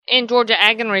In Georgia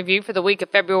Ag and Review for the week of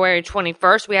February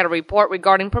 21st, we had a report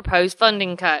regarding proposed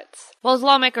funding cuts. While as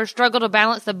lawmakers struggle to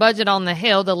balance the budget on the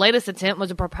Hill, the latest attempt was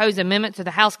a proposed amendment to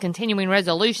the House continuing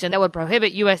resolution that would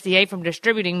prohibit USDA from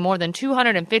distributing more than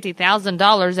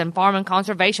 $250,000 in farm and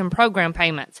conservation program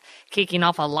payments, kicking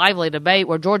off a lively debate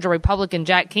where Georgia Republican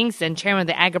Jack Kingston, chairman of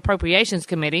the Ag Appropriations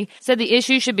Committee, said the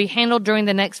issue should be handled during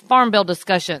the next Farm Bill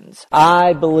discussions.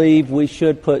 I believe we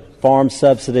should put farm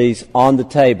subsidies on the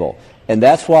table. And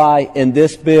that's why in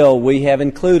this bill we have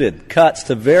included cuts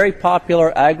to very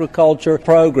popular agriculture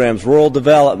programs, rural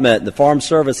development, the farm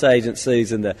service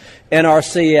agencies, and the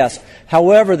NRCS.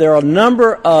 However, there are a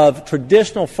number of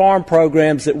traditional farm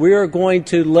programs that we are going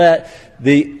to let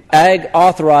the Ag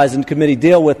Authorizing Committee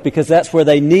deal with because that's where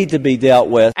they need to be dealt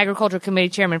with. Agriculture Committee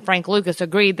Chairman Frank Lucas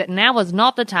agreed that now is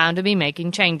not the time to be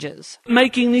making changes.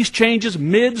 Making these changes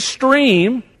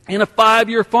midstream in a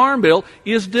 5-year farm bill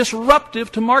is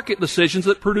disruptive to market decisions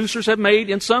that producers have made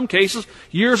in some cases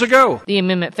years ago. The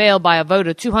amendment failed by a vote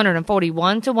of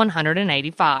 241 to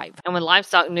 185. And with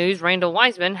livestock news, Randall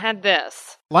Wiseman had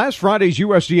this. Last Friday's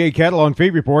USDA cattle on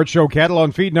feed report showed cattle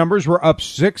on feed numbers were up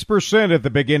 6% at the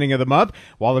beginning of the month,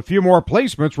 while a few more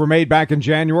placements were made back in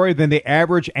January than the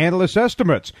average analyst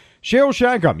estimates. Shale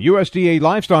Shagum, USDA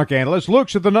livestock analyst,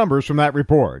 looks at the numbers from that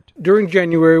report. During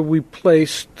January, we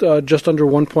placed just under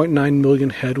 1.9 million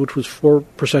head, which was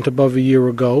 4% above a year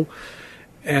ago.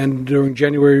 And during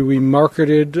January, we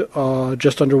marketed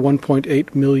just under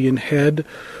 1.8 million head,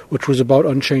 which was about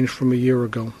unchanged from a year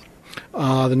ago.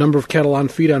 The number of cattle on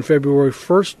feed on February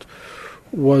 1st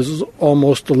was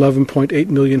almost 11.8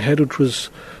 million head, which was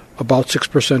about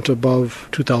 6% above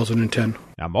 2010.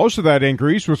 Now, most of that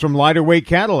increase was from lighter weight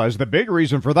cattle, as the big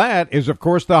reason for that is, of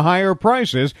course, the higher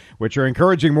prices, which are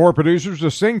encouraging more producers to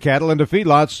send cattle into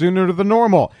feedlots sooner than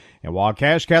normal. And while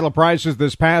cash cattle prices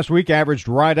this past week averaged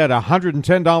right at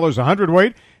 $110 a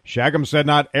hundredweight, Shagum said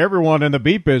not everyone in the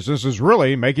beef business is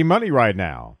really making money right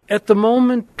now. At the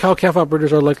moment, cow-calf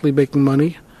operators are likely making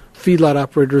money. Feedlot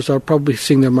operators are probably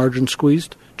seeing their margins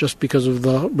squeezed just because of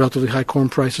the relatively high corn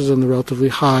prices and the relatively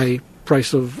high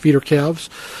price of feeder calves.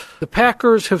 The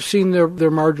packers have seen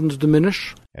their margins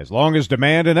diminish. As long as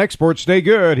demand and exports stay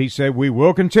good, he said, we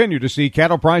will continue to see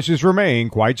cattle prices remain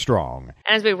quite strong.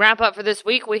 And as we wrap up for this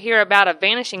week, we hear about a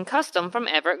vanishing custom from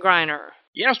Everett Griner.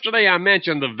 Yesterday I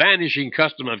mentioned the vanishing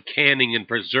custom of canning and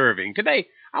preserving. Today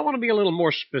I want to be a little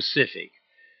more specific.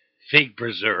 Fig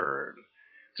preserve.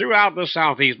 Throughout the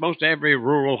Southeast, most every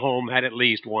rural home had at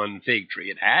least one fig tree.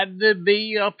 It had to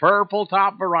be a purple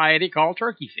top variety called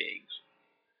turkey figs.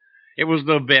 It was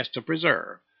the best to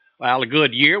preserve. Well, a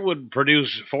good year would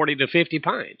produce 40 to 50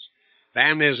 pints.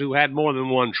 Families who had more than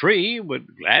one tree would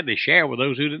gladly share with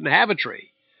those who didn't have a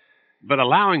tree. But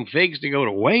allowing figs to go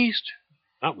to waste,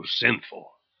 that was sinful.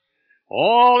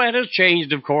 All that has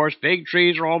changed, of course. Fig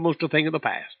trees are almost a thing of the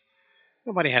past.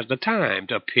 Nobody has the time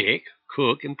to pick,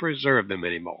 cook, and preserve them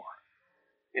anymore.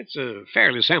 It's a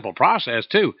fairly simple process,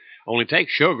 too. Only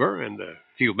takes sugar and a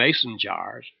few mason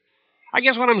jars. I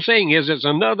guess what I'm saying is it's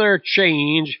another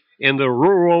change in the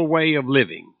rural way of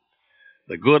living.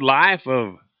 The good life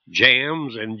of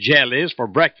jams and jellies for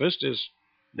breakfast is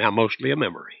now mostly a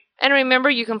memory. And remember,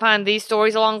 you can find these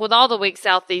stories along with all the week's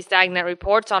Southeast AgNet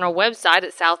reports on our website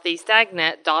at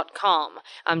southeastagnet.com.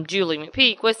 I'm Julie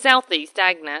McPeak with Southeast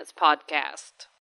AgNet's podcast.